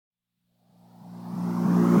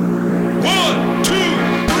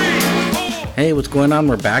Hey, what's going on?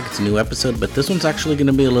 We're back. It's a new episode, but this one's actually going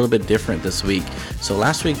to be a little bit different this week. So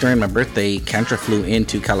last week during my birthday, Kendra flew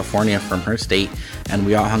into California from her state, and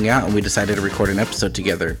we all hung out and we decided to record an episode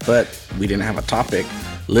together, but we didn't have a topic.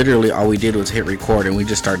 Literally all we did was hit record and we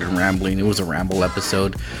just started rambling. It was a ramble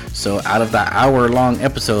episode. So out of that hour-long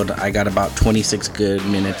episode, I got about 26 good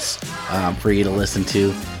minutes for you to listen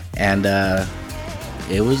to, and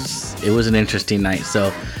it was an interesting night.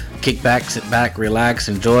 So kick back, sit back, relax,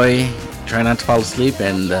 enjoy. Try not to fall asleep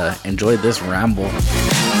and enjoy this ramble.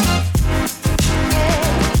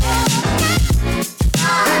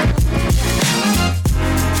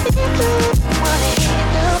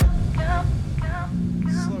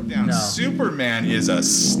 Slow down. No. Superman is a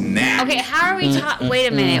snack. Okay, how are we talking? Wait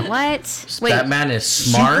a minute. What? Wait. Batman is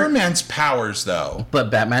smart. Superman's powers, though. But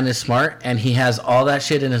Batman is smart, and he has all that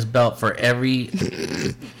shit in his belt for every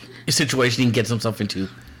situation he gets himself into.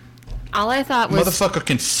 All I thought was... Motherfucker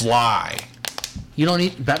can fly. You don't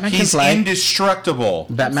need... Batman can He's fly. He's indestructible.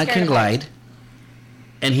 Batman can glide.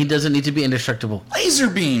 And he doesn't need to be indestructible. Laser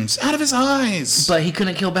beams out of his eyes. But he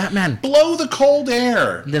couldn't kill Batman. Blow the cold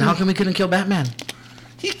air. Then how come he couldn't kill Batman?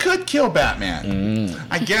 He could kill Batman.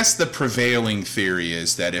 I guess the prevailing theory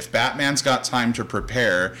is that if Batman's got time to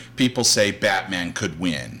prepare, people say Batman could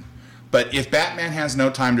win. But if Batman has no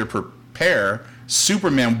time to prepare...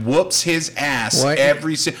 Superman whoops his ass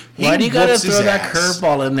every... Why do you gotta throw that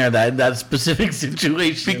curveball in there, that specific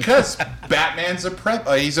situation? Because Batman's a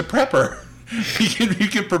he's a prepper. He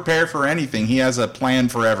can prepare for anything. He has a plan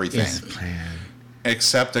for everything. Yes, plan.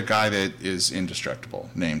 Except a guy that is indestructible,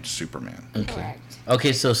 named Superman.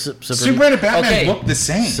 Okay, so Superman and Batman look the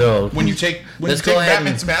same. So when you take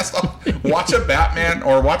Batman's mask off, watch a Batman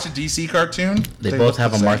or watch a DC cartoon. They both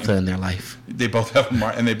have a Martha in their life. They both have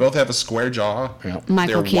and they both have a square jaw. Yep.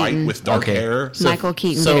 Michael They're Keaton. white with dark hair. Michael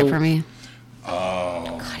Keaton did it for me.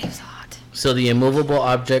 Oh. God, he was hot. So the immovable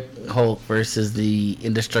object Hulk versus the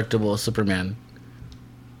indestructible Superman.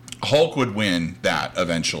 Hulk would win that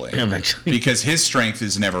eventually. Because his strength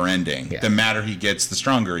is never ending. Yeah. The madder he gets, the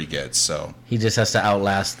stronger he gets. So he just has to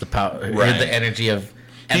outlast the power, the energy of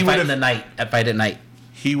fight at night.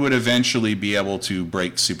 He would eventually be able to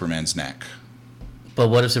break Superman's neck. But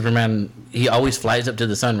what if Superman? He always flies up to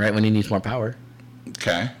the sun, right, when he needs more power.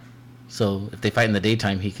 Okay. So if they fight in the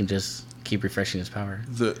daytime, he can just keep refreshing his power.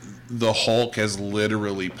 The Hulk has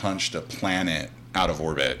literally punched a planet out of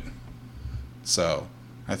orbit. So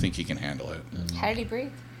I think he can handle it. How did he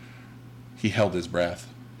breathe? He held his breath.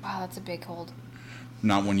 Wow, that's a big hold.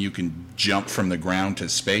 Not when you can jump from the ground to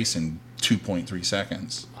space in 2.3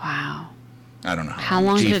 seconds. Wow. I don't know how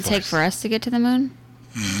long did it take for us to get to the moon?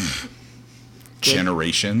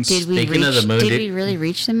 Generations. Did we really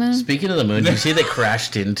reach the moon? Speaking of the moon, did you see they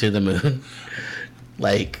crashed into the moon?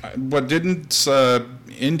 But didn't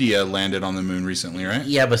India landed on the moon recently, right?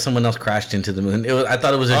 Yeah, but someone else crashed into the moon. I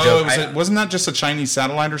thought it was a joke. Wasn't that just a Chinese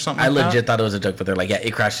satellite or something? I legit thought it was a joke, but they're like, yeah,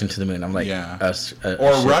 it crashed into the moon. I'm like, yeah.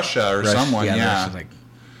 Russia or someone, yeah. Russia,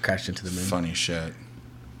 crashed into the moon. Funny shit.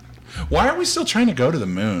 Why are we still trying to go to the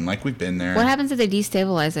moon? Like, we've been there. What happens if they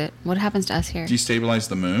destabilize it? What happens to us here? Destabilize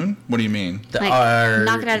the moon? What do you mean? Knock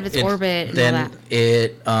it out of its orbit and then all that.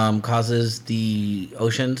 It causes the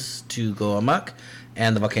oceans to go amok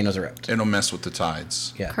and the volcanoes erupt. It'll mess with the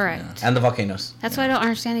tides. Yeah. Correct. Yeah. And the volcanoes. That's why I don't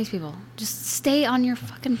understand these people. Just stay on your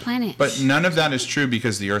fucking planet. But none of that is true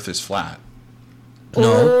because the Earth is flat.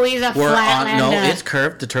 No, he's a flatlander. No, it's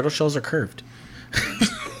curved. The turtle shells are curved.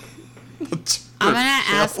 I'm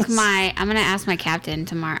gonna ask my captain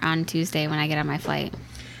tomorrow on Tuesday when I get on my flight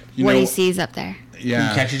what he sees up there.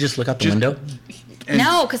 Yeah. Can't you just look out the window?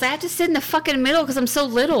 No, because I have to sit in the fucking middle because I'm so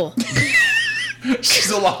little. She's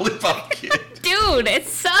a lollipop kid. Dude, it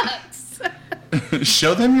sucks.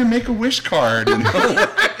 Show them your Make-A-Wish card.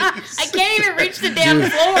 I can't even reach the damn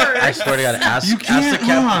floor. I swear to God,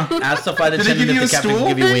 ask the flight attendant if the captain can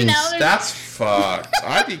give you wings. No, that's fucked.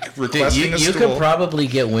 I'd be requesting a stool. You could probably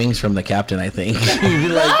get wings from the captain, I think. You'd be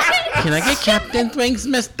like, can I get captain's wings,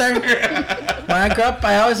 mister? When I grew up,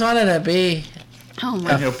 I always wanted to be. Oh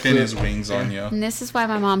my! And he'll pin his wings on you. And this is why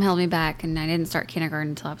my mom held me back, and I didn't start kindergarten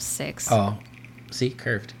until I was 6. Oh, see,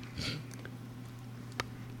 curved.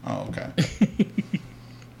 Oh, okay.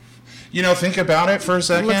 Think about it for a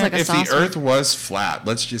second. Like if the Earth was flat,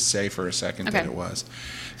 let's just say for a second that it was.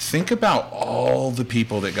 Think about all the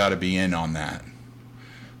people that got to be in on that.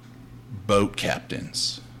 Boat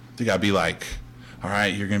captains. They got to be like, all right,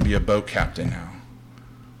 you're going to be a boat captain now.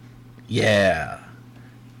 Yeah.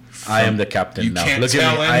 I am the captain now. You can't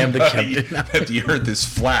tell anybody that the Earth is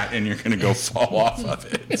flat and you're going to go fall off of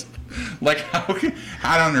it. Like,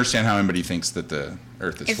 I don't understand how anybody thinks that the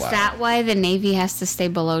Earth is flat. Is that why the Navy has to stay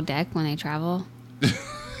below deck when they travel?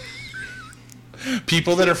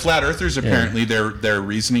 People that are flat earthers, apparently, their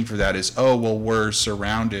reasoning for that is, oh, well, we're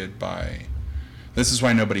surrounded by... This is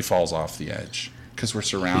why nobody falls off the edge. Because we're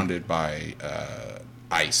surrounded by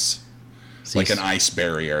ice. Like an ice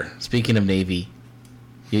barrier. Speaking of Navy,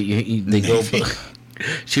 they go...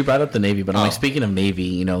 She brought up the Navy, but I'm like, speaking of Navy,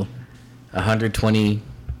 you know, 120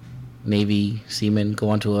 Navy seamen go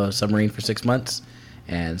onto a submarine for 6 months,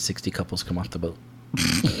 and 60 couples come off the boat.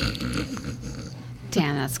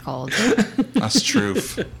 Damn, that's cold. That's true.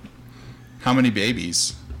 How many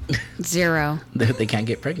babies? 0. They can't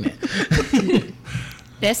get pregnant.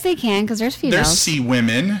 Yes, they can, because there's females. There's sea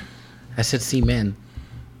women. I said seamen.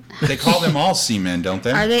 They call them all seamen, don't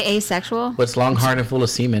they? Are they asexual? What's long, hard, and full of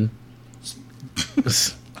semen?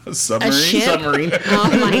 A submarine? A ship? Submarine.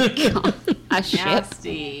 Oh my god. A ship?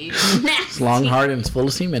 Nasty. It's long, hard, and it's full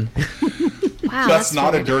of semen. Wow, That's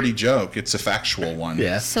not weird. a dirty joke. It's a factual one.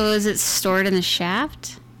 Yeah. So is it stored in the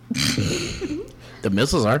shaft? The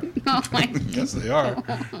missiles are. Oh my. Yes, they are.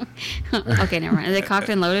 Okay, never mind. Are they cocked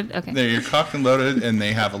and loaded? Okay. They're cocked and loaded, and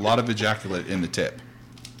they have a lot of ejaculate in the tip.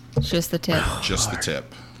 Just the tip. Just the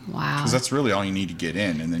tip. Wow. Because that's really all you need to get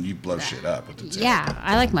in, and then you blow shit up with the tip. Yeah,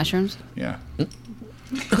 I like mushrooms. Yeah.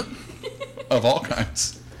 Of all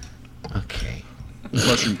kinds. Okay.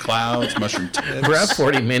 Mushroom clouds, mushroom tips. We're at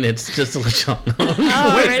 40 minutes, just to let y'all know.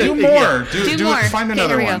 Oh, Wait, already? do more. Do more. Find Okay,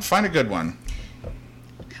 another here we one. go. Find a good one.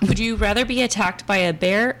 Would you rather be attacked by a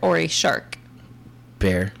bear or a shark?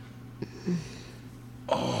 Bear.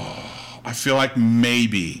 I feel like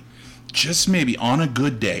maybe, just maybe, on a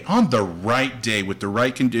good day, on the right day, with the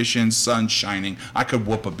right conditions, sun shining, I could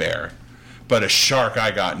whoop a bear. But a shark,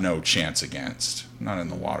 I got no chance against. Not in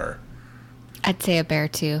the water. I'd say a bear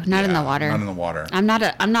too. Not in the water. Not in the water. I'm not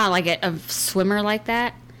like a swimmer like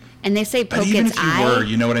that. And they say But poke even its if you eye. were,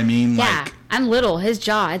 you know what I mean? Yeah, Like, I'm little. His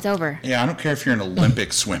jaw, it's over. yeah, I don't care if you're an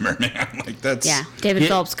Olympic swimmer, man. Like, that's... Yeah, David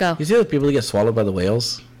Phelps, go. You see the people that get swallowed by the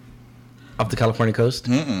whales off the California coast?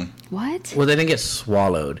 What? Well, they didn't get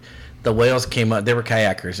swallowed. The whales came up. They were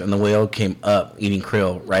kayakers, and the whale came up eating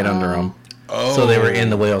krill right under them. Oh. So they were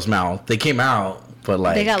in the whale's mouth. They came out, but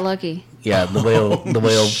like They got lucky. yeah, the whale. They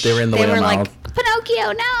were in the They whale were mouth. like,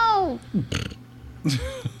 Pinocchio, no!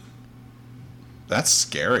 That's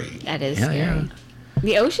scary. That is Yeah, scary. yeah.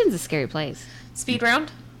 The ocean's a scary place. Speed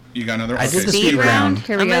round? You got another one? I did the Speed speed round. round.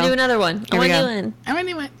 Here we I'm go. going to do another one. Here we go. I'm going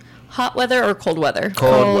to do hot weather or cold weather?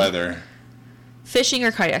 Cold weather. Fishing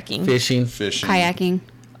or kayaking? Fishing. Fishing. Kayaking.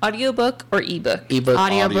 Audiobook or ebook? Ebook.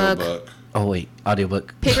 Audiobook. Oh wait,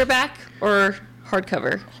 audiobook. Paperback or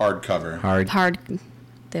hardcover? Hardcover. Hard. Hard.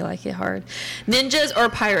 They like it hard. Ninjas or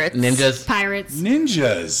pirates? Ninjas. Pirates.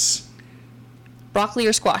 Ninjas. Broccoli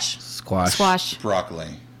or squash? Squash. Squash. Broccoli.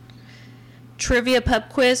 Trivia pub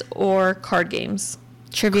quiz or card games?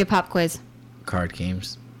 Trivia pop quiz. Card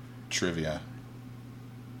games. Trivia.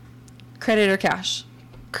 Credit or cash?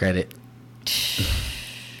 Credit.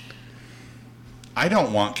 I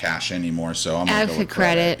don't want cash anymore, so I'm going to go with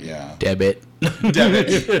Credit. Yeah. Debit.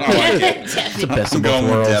 Debit. I like it. It's the best I'm of both going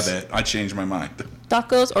with worlds. debit. I changed my mind.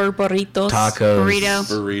 Tacos or burritos? Tacos. Burrito.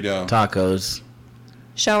 Burrito. Tacos.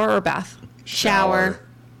 Shower or bath? Shower.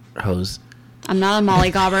 Hose. I'm not a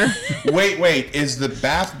mollygobber. Wait. Is the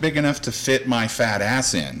bath big enough to fit my fat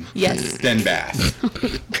ass in? Yes. Then bath.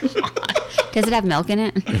 Does it have milk in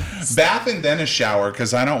it? Bath and then a shower,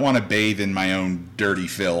 because I don't want to bathe in my own dirty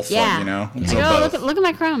filth. Yeah. You know? Like, So oh, both. look at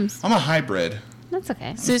my crumbs. I'm a hybrid. That's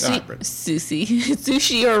okay. Sushi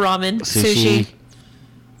or ramen? Sushi.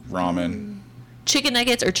 Ramen. Chicken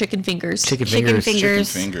nuggets or chicken fingers? Chicken Chicken fingers.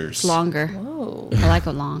 fingers. Chicken fingers. It's longer. Whoa. I like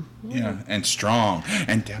it long. Yeah, and strong.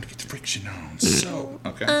 And down to get the friction on. So,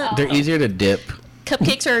 okay. They're easier to dip.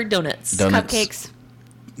 Cupcakes or donuts? Donuts.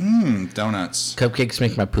 Cupcakes. Donuts. Cupcakes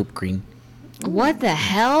make my poop green. What the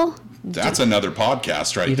hell? That's another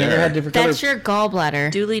podcast right You there. never had different That's colors? your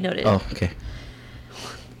gallbladder. Duly noted. Oh, okay.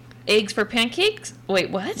 Eggs for pancakes?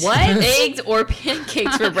 Wait, what? What? Eggs or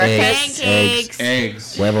pancakes for breakfast? Eggs.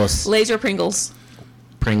 Eggs. Huevos. Laser Pringles.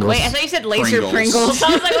 Pringles. Wait, I thought you said laser Pringles. Pringles.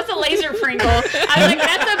 I was like, what's a laser Pringle? I was like,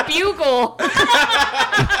 that's a bugle.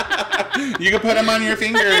 You can put them on your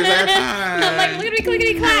fingers. I'm like, look at me,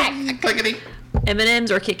 clickety clack. Clickety.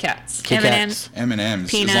 M&M's or Kit Kats? Kit M&Ms. Kats. M&M's.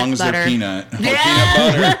 Peanut as long as butter. they're peanut. Or Yeah.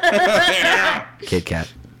 peanut butter. Yeah. Kit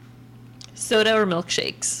Kat. Soda or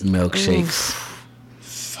milkshakes? Milkshakes.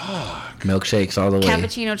 Fuck. Milkshakes all the way.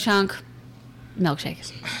 Cappuccino chunk.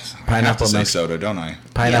 milkshake. I have to Pineapple say milk. soda, don't I?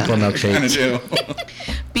 Pineapple Kind of milkshake. do.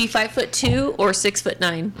 Be 5'2" or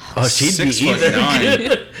 6'9". Oh, she'd be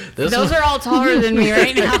 6'9". This Those one- are all taller than me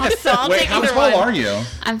right now, so I'll Wait, take how either tall one. are you?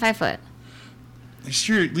 I'm 5 foot. At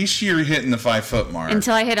least you're hitting the 5 foot mark.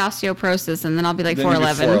 Until I hit osteoporosis, and then I'll be like Then you'll be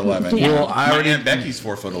 4'11". 4'11". Yeah. Well, I My already Aunt Becky's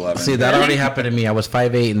 4'11". see that already happened to me. I was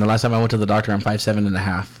 5'8", and the last time I went to the doctor, I'm 5'7" and a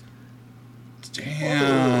half.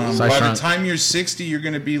 Damn. So I By the shrunk. time you're 60, you're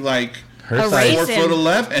going to be like Her A size. raisin.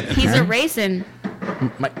 4'11". He's a raisin.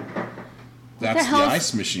 My, That's the hell is-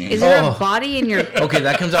 ice machine. Is there Oh. a body in your... okay,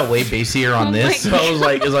 that comes out way bassier on Oh this. my So I was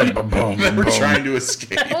like, it's like boom, boom, They were boom. trying to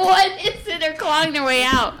escape. What is it? They're clawing their way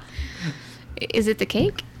out. Is it the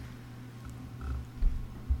cake?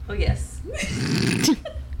 Oh, yes.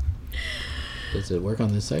 Does it work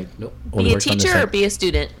on this side? Nope. Be Only a works on this teacher or side. be a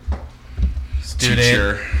student? Student.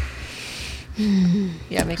 Teacher.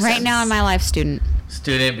 Yeah, makes Right sense. now in my life, student.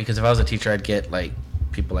 Student, because if I was a teacher, I'd get like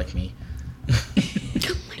people like me. Oh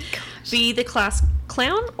my gosh. Be the class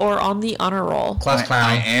clown or on the honor roll? Class clown.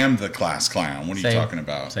 I am the class clown. What are you Same. talking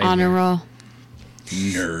about? Same Honor here. roll.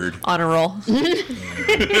 Nerd. Honor roll.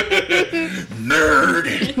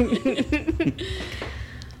 Nerd.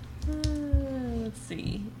 Let's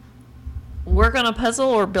see. Work on a puzzle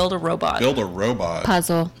or build a robot? Build a robot.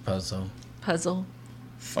 Puzzle. Puzzle. Puzzle.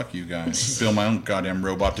 Fuck you guys. Build my own goddamn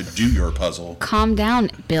robot to do your puzzle. Calm down,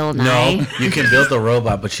 Bill Nye. No, you can build the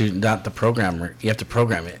robot, but you're not the programmer. You have to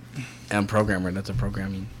program it. And programmer, that's a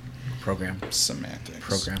programming program. Semantics.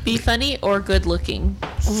 Program. Be funny or good looking?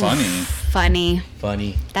 Funny. Funny.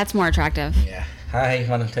 Funny. That's more attractive. Yeah. Hi,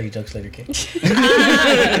 want to tell you jokes later, Kate?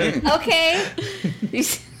 Okay.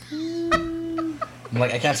 I'm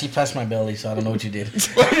like, I can't see past my belly, so I don't know what you did. Did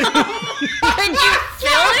you feel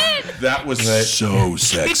it? That was Right. so Did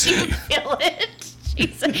sexy. you feel it?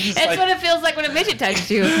 Jesus. That's what it feels like when a midget touches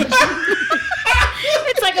you.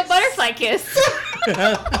 It's like a butterfly kiss.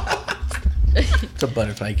 It's a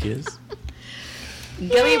butterfly kiss.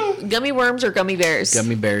 Gummy worms or gummy bears?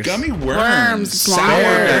 Gummy bears. Gummy worms. Worms. Sour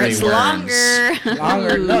Longer. gummy It's worms. longer.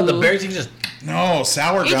 Longer. No, the bears, you can just No,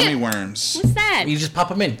 sour You gummy just- worms. What's that? you just pop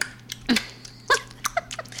them in.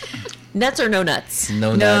 Nuts or no nuts?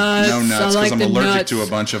 No Nuts. nuts. No nuts, I because like I'm the allergic nuts. to a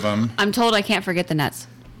bunch of them. I'm told I can't forget the nuts.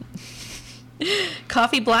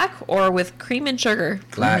 Coffee black or with cream and sugar?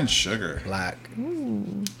 Cream Black. and sugar. Black.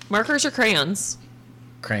 Markers or crayons?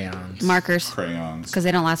 Crayons. Markers. Crayons. Because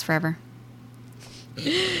they don't last forever.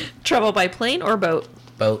 Travel by plane or boat?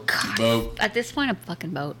 Boat. Boat. At this point, a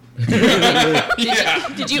fucking boat. Did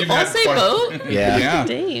you You've all had say quite- boat? Yeah. Yeah.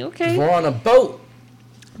 Dang, okay. We're on a boat.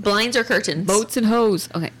 Blinds or curtains? Boats and hose.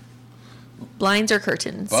 Okay. Blinds or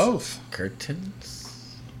curtains? Both.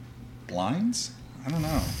 Curtains? Blinds? I don't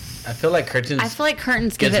know. I feel like curtains. I feel like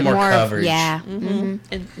curtains give Gets it more more coverage. Yeah.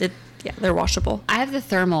 Mm-hmm. Yeah, they're washable. I have the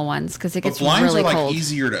thermal ones because it But gets blinds really are like cold.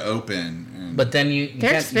 easier to open. And but then you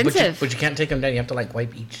They're can't, expensive. But you can't take them down. You have to like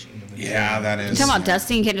wipe each. yeah, that is. You talking about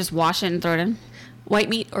dusting? You can't just wash it and throw it in. White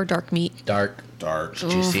meat or dark meat? Dark. Dark.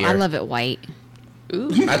 Juicier. I love it white. Ooh,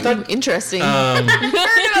 I thought. interesting. Heard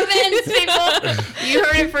of Vince, people. You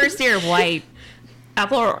heard it first here. White.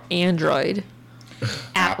 Apple or Android?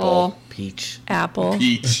 Apple. Peach. Apple.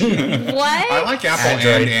 Peach. What? I like Apple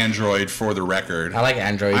Android. and Android for the record. I like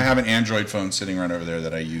Android. I have an Android phone sitting right over there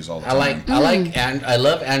that I use all the time. I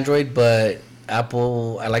love Android, but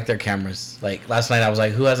Apple. I like their cameras. Like last night, I was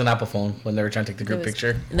like, "Who has an Apple phone?" When they were trying to take the group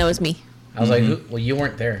picture, And that was me. I was like, Who? "Well, you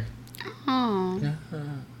weren't there." Oh.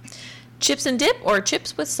 Chips and dip or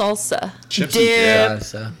chips with salsa? Chips Dip. and dip.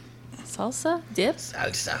 Salsa. Salsa? Dip?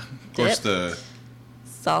 Salsa. Of course, Dip. the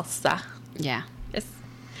Salsa. Yeah. Yes.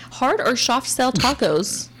 Hard or soft shell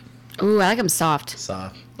tacos? Ooh, I like them soft.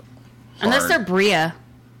 Soft. Unless they're hard. bria.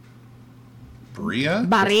 Bria.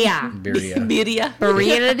 Baria. Birria. Birria.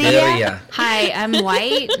 Burrito. Birria. Hi, I'm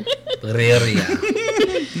white. Birria.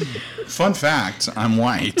 Fun fact: I'm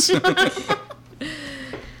white.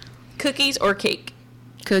 Cookies or cake?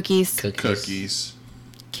 Cookies. Cookies.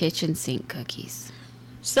 Kitchen sink cookies.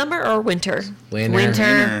 Summer or winter? Winter. Winter.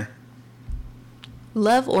 Dinner.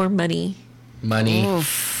 Love or money? Money.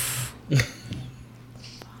 Oof.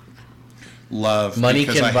 Love. Money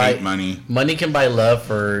because can I buy hate money. Money can buy love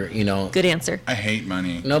for Good answer. I hate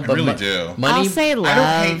money. No, I but really do. Money. I'll say love.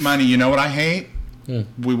 I don't hate money. You know what I hate?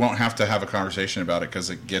 We won't have to have a conversation about it because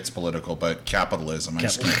it gets political. But capitalism, I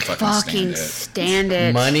just can't Fucking stand it. stand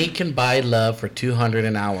it. Money can buy love for $200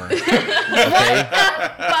 an hour. Okay.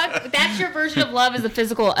 Fuck. That's your version of love is the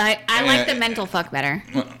physical. I like the mental fuck better.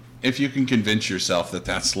 If you can convince yourself that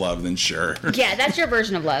that's love, then sure. Yeah, that's your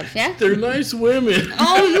version of love, yeah? They're nice women.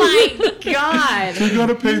 Oh my God. They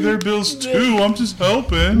gotta pay their bills too. I'm just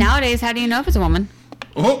helping. Nowadays, how do you know if it's a woman?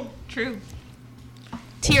 Oh, True.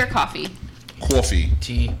 Tea or coffee? coffee.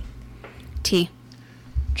 Tea. Tea.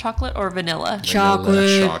 Chocolate or vanilla?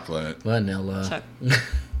 Chocolate. Chocolate. Vanilla.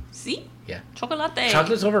 See? Yeah. Chocolate.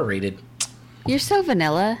 Chocolate's overrated. You're so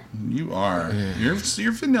vanilla. You are. You're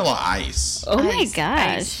vanilla ice. Oh my Ice,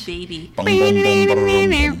 gosh. ice, baby. Boom, boom, boom,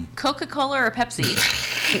 boom, boom. Coca-Cola or Pepsi?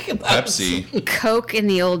 Pepsi. Coke in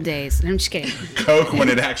the old days. I'm just kidding. Coke when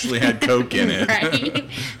it actually had Coke in it. Right?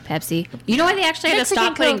 Pepsi. You know why they actually had to Mexican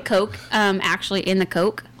stop putting Coke actually in the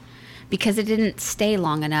Coke? Because it didn't stay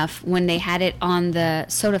long enough when they had it on the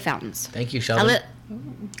soda fountains. Thank you, Sheldon.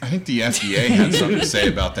 I think the FDA had something to say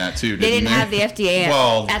about that too, didn't they? They didn't have the FDA.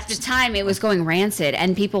 Well, at the time, it was going rancid,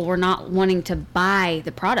 and people were not wanting to buy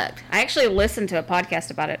the product. I actually listened to a podcast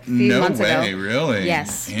about it a few months ago. No way, really?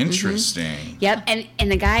 Yes. Interesting. Yep,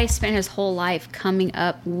 and the guy spent his whole life coming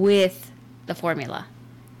up with the formula.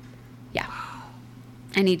 Yeah.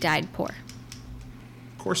 And he died poor.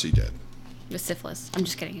 Of course he did. With syphilis. I'm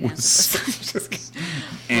just kidding. He didn't have syphilis. I'm just kidding.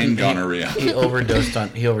 And gonorrhea. He overdosed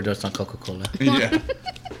on Coca-Cola. Yeah.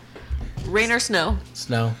 Rain or snow?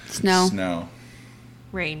 Snow. Snow. Snow.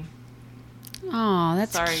 Rain. Oh,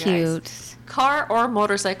 that's Sorry, guys. cute. Car or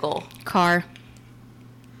motorcycle? Car.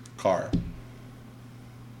 Car.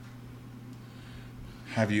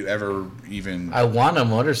 Have you ever even I want a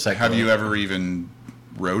motorcycle. have you ever even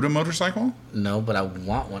rode a motorcycle? No, but I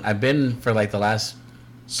want one. I've been for like the last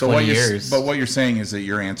So 20 what you're, years. but what you're saying is that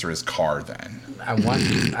your answer is car then. I want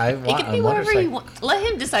It can a be whatever motorcycle. you want. Let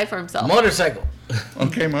him decide for himself. Motorcycle.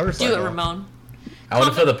 Okay, motorcycle. Do it, Ramon. I want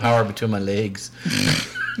to feel the power between my legs.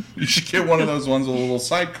 You should get one of those ones with a little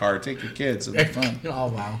sidecar. Take your kids. It'll be fun. Oh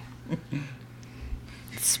wow.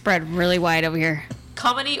 Spread really wide over here.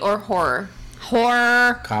 Comedy or horror?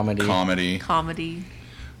 Horror. Comedy. Comedy. Comedy.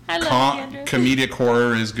 I love you, Andrew. Comedic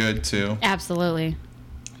horror is good too. Absolutely.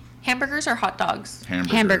 Hamburgers or hot dogs?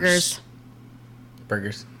 Hamburgers.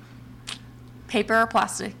 Burgers. Paper or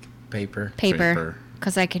plastic? Paper. Paper.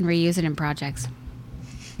 Because I can reuse it in projects.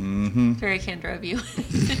 Mm-hmm. Very Kendra of you.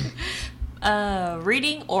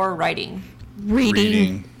 Reading or writing?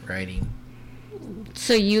 Reading. Writing.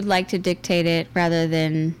 So you'd like to dictate it rather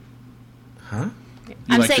than... Huh? You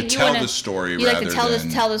I'm like saying to you tell wanna- the story You like rather to tell than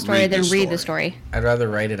the story than read the story. I'd rather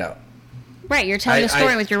write it out. Right, you're telling a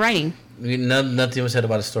story with your writing. Nothing was said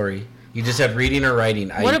about a story. You just said reading or writing.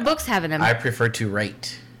 What do books have in them? I prefer to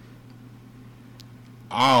write.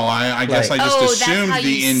 Oh, I guess I Like- just Oh, that's assumed how the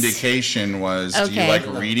you indication was, do you Okay. like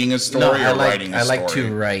reading a story or writing a story? I like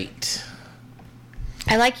to write.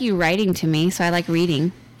 I like you writing to me, so I like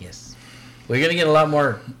reading. Yes. We're going to get a lot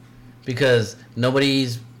more because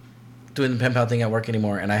nobody's doing the pen pal thing at work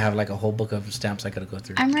anymore, and I have like a whole book of stamps I got to go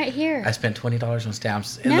through. I'm right here. I spent $20 on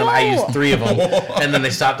stamps, and No. then I used 3 of them, and then they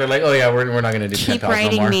stopped. They're like, "Oh yeah, we're not going to do pen Keep pals no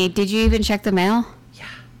writing more." me. Did you even check the mail?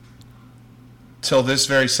 Till this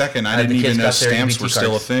very second, I The didn't even kids know got their stamps EBT were still a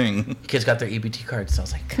cards. thing. Kids got their EBT cards, so I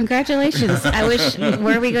was like, Congratulations. I wish...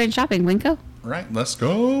 Where are we going shopping? Winco? Right, let's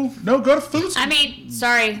go. No, go to Foods. I mean,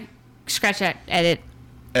 sorry. Scratch that. Edit.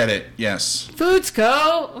 Edit, yes.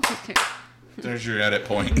 Foodsco. There's your edit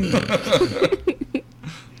point.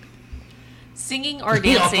 Singing or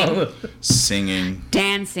dancing? Singing.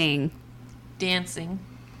 Dancing. Dancing.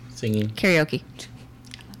 singing. Karaoke.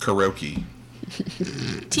 Karaoke.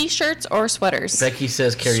 T-shirts or sweaters? Becky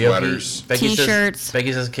says karaoke. Sweaters. T-shirts.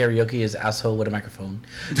 Becky says karaoke is asshole with a microphone.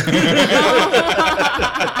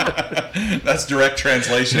 That's direct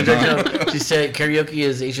translation. Huh? She said karaoke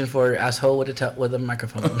is Asian for asshole with a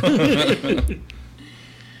microphone.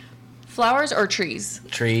 Flowers or trees?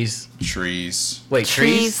 Trees. Trees. Wait,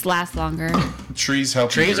 Trees last longer. Trees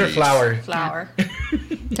help you Trees or breathe. flower? Flower.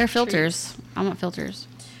 They're filters. I want filters.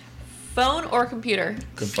 Phone or computer?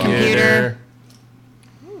 Computer.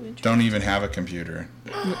 Don't even have a computer.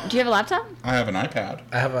 Do you have a laptop? I have an iPad.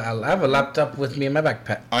 I have a laptop with me in my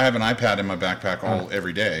backpack. I have an iPad in my backpack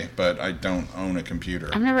every day, but I don't own a computer.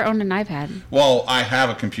 I've never owned an iPad. Well, I have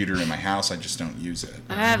a computer in my house. I just don't use it.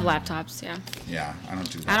 I have laptops, yeah. Yeah, I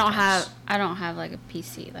don't do that. I don't have like a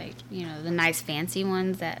PC, like, you know, the nice fancy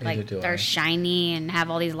ones that like Neither do I. are shiny and have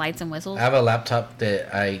all these lights and whistles. I have a laptop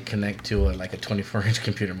that I connect to a 24-inch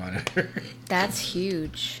computer monitor. That's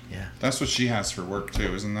huge. Yeah. That's what she has for work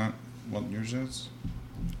too, isn't that what yours is?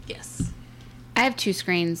 Yes. I have 2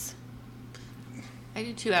 screens. I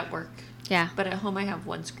do 2 at work, Yeah. but at home I have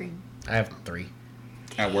 1 screen. I have 3.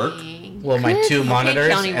 At work? Dang. Well, my 2 monitors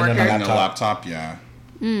county and then a worker. And a laptop. laptop, yeah.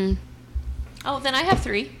 Mm. Oh, then I have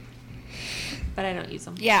 3. but I don't use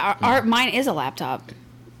them. Yeah, mine is a laptop.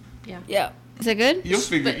 Yeah. Yeah. Is it good? You'll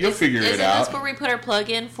figure it Isn't out. this where we put our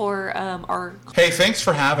plug in for our... Hey, thanks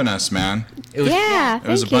for having us, man. It was, It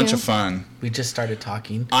was a bunch of fun. We just started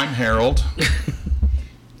talking. I'm Harold.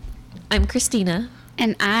 I'm Christina.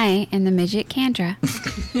 And I am the midget Kendra.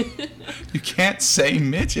 You can't say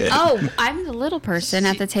midget. Oh, I'm the little person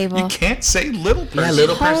at the table. You can't say little person. Yeah,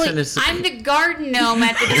 little person is. I'm the garden gnome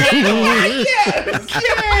at the table.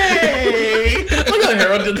 Yay! Look at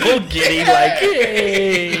Harold did the whole giddy, like,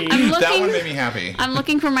 hey. That one made me happy. I'm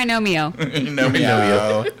looking for my Nomeo.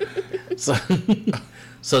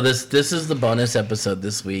 So this is the bonus episode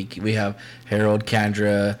this week. We have Harold,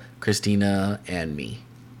 Kendra, Christina, and me.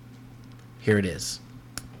 Here it is.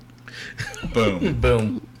 Boom.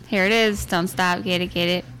 Boom. Here it is. Don't stop. Get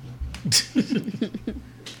it.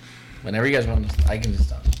 Whenever you guys want, I can just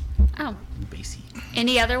stop. Oh. Basic.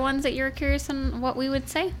 Any other ones that you were curious on what we would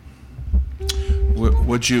say?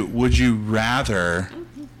 Would you rather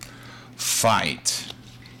fight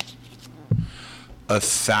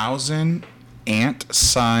 1,000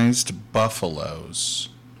 ant-sized buffaloes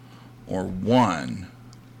or 1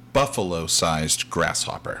 buffalo-sized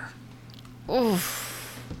grasshopper? Oof.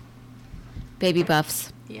 Baby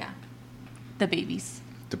buffs. Yeah. The babies.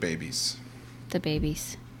 The babies. The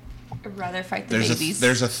babies. I'd rather fight the babies.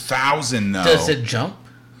 There's 1,000 though. Does it jump?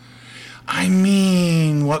 I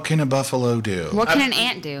mean, what can a buffalo do? What can an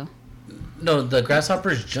ant do? No, the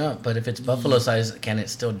grasshoppers jump, but if it's buffalo size, can it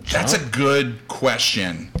still jump? That's a good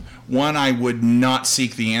question. One I would not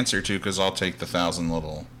seek the answer to because I'll take the 1,000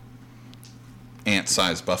 little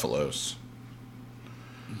ant-sized buffaloes.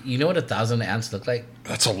 You know what 1,000 ants look like?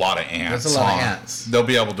 That's a lot of ants. That's a lot of ants. They'll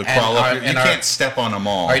be able to crawl up. You can't step on them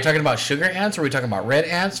all. Are you talking about sugar ants? Or are we talking about red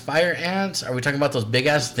ants, fire ants? Are we talking about those big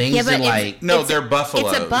ass things? Yeah, but and like No, they're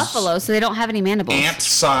buffaloes. It's a buffalo, so they don't have any mandibles.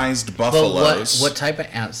 Ant-sized but buffaloes. what type of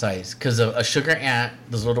ant size? Because a sugar ant,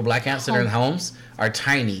 those little black ants that are in homes, are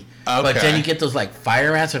tiny. But then you get those like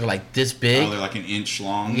fire ants that are like this big. Oh, they're like an inch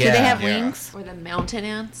long. Do they have Yeah. wings? Or the mountain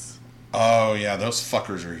ants. Oh yeah, those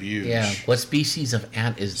fuckers are huge. Yeah. What species of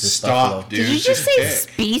ant is this Stop, buffalo? dude. Did you just say pick.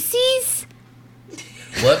 species?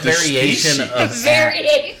 What The variation species. of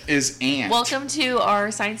ant? Is ant. Welcome to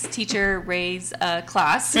our science teacher Ray's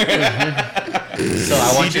class. So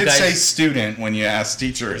I want you you did say guys. student when you asked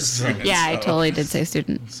teacher or student. Yeah, I so. totally did say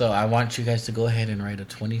student. So I want you guys to go ahead and write a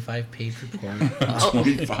 25-page report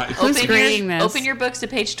 25. Who's grading this? Open your books to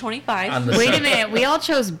page 25. on the. Wait a minute. We all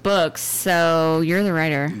chose books, so you're the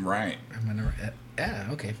writer. Right. I'm gonna. Yeah.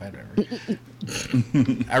 Okay. Fine.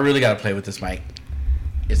 Whatever. I really gotta play with this mic.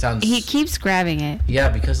 It sounds. He keeps grabbing it. Yeah,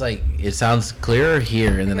 because like it sounds clearer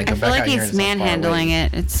here, and then I I come feel back like out here. he's and it sounds far manhandling away.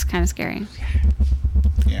 it. It's kind of scary.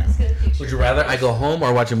 Yeah. Would you rather I go home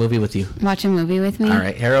or watch a movie with you? Watch a movie with me. All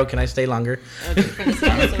right, Harold, can I stay longer? I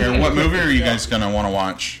don't care. What movie are you guys gonna want to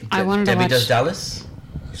watch? I wanted to Debbie watch. Does Dallas?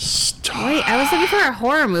 Stop. Wait, I was looking for a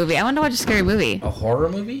horror movie. I wanted to watch a scary movie. A horror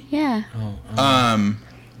movie? Yeah. Oh,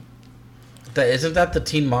 isn't that the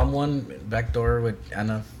Teen Mom one? Backdoor with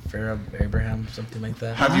Anna Farrah Abraham, something like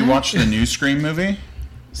that. Have you watched the new Scream movie?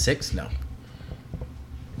 6? No.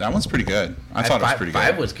 That one's pretty good. I thought it was pretty good.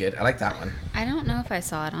 5 was good. I like that one. I don't know if I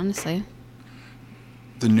saw it, honestly.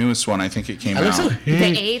 The newest one, I think it came I look out. so. The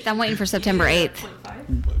 8th? I'm waiting for September 8th.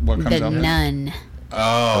 What comes The out? Nun.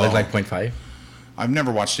 I Oh, look like 0.5. I've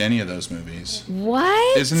never watched any of those movies.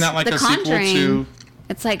 What? Isn't that like The a sequel Conjuring. to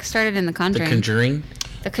It's like started in The The Conjuring. Conjuring.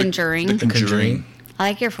 The Conjuring. The Conjuring? I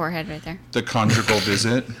like your forehead right there. The Conjugal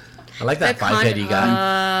Visit? I like that 5 head you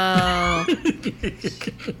got. Oh.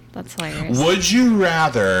 That's hilarious. Would you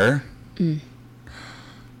rather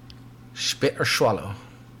Spit or swallow?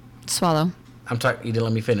 Swallow. I'm talking. You didn't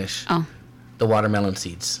let me finish. Oh. The watermelon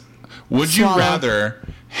seeds. Would you Swallow. rather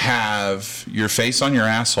have your face on your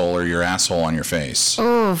asshole or your asshole on your face?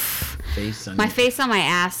 Oof. Face on My your- face on my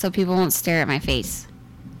ass so people won't stare at my face.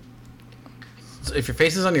 So if your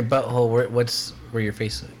face is on your butthole, where your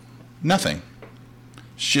face? Nothing.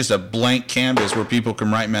 It's just a blank canvas where people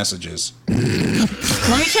can write messages. Let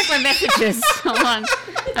me check my messages. Hold on.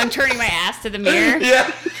 I'm turning my ass to the mirror.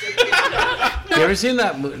 Yeah. You ever seen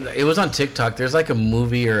that? It was on TikTok. There's like a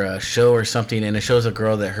movie or a show or something, and it shows a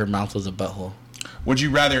girl that her mouth was a butthole. Would you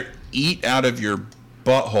rather eat out of your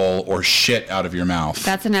butthole or shit out of your mouth?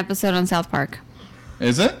 That's an episode on South Park.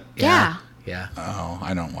 Is it? Yeah. Yeah. Oh,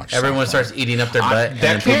 I don't watch Everyone South Park. starts eating up their butt and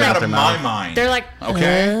then That pooping came out out their of my mouth. mind. They're like,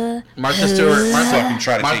 Okay. Martha Stewart. So I can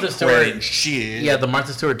try to Martha take Stewart. credit and shit. Yeah, the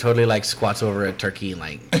Martha Stewart totally like squats over a turkey and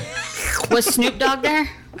like was Snoop Dogg there?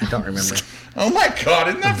 I don't remember. Oh my God,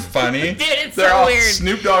 isn't that funny? Dude, it's They're so all weird.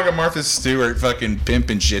 Snoop Dogg and Martha Stewart fucking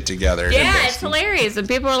pimping shit together. Yeah, it's hilarious. And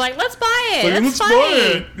people are like, let's buy it. Like, That's let's funny.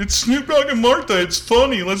 buy it. It's Snoop Dogg and Martha. It's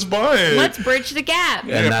funny. Let's buy it. Let's bridge the gap.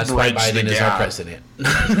 And that's why bridge the Biden is our gap. president.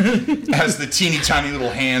 As the teeny tiny little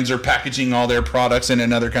hands are packaging all their products in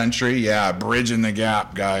another country. Yeah, bridging the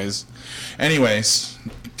gap, guys. Anyways,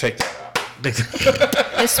 take that out.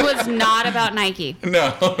 This was not about Nike.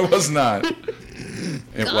 No, it was not.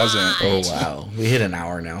 It wasn't. Oh, wow. We hit an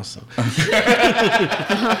hour now, so.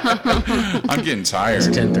 I'm getting tired. It's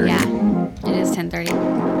 10:30. Yeah, it is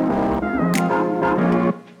 10:30.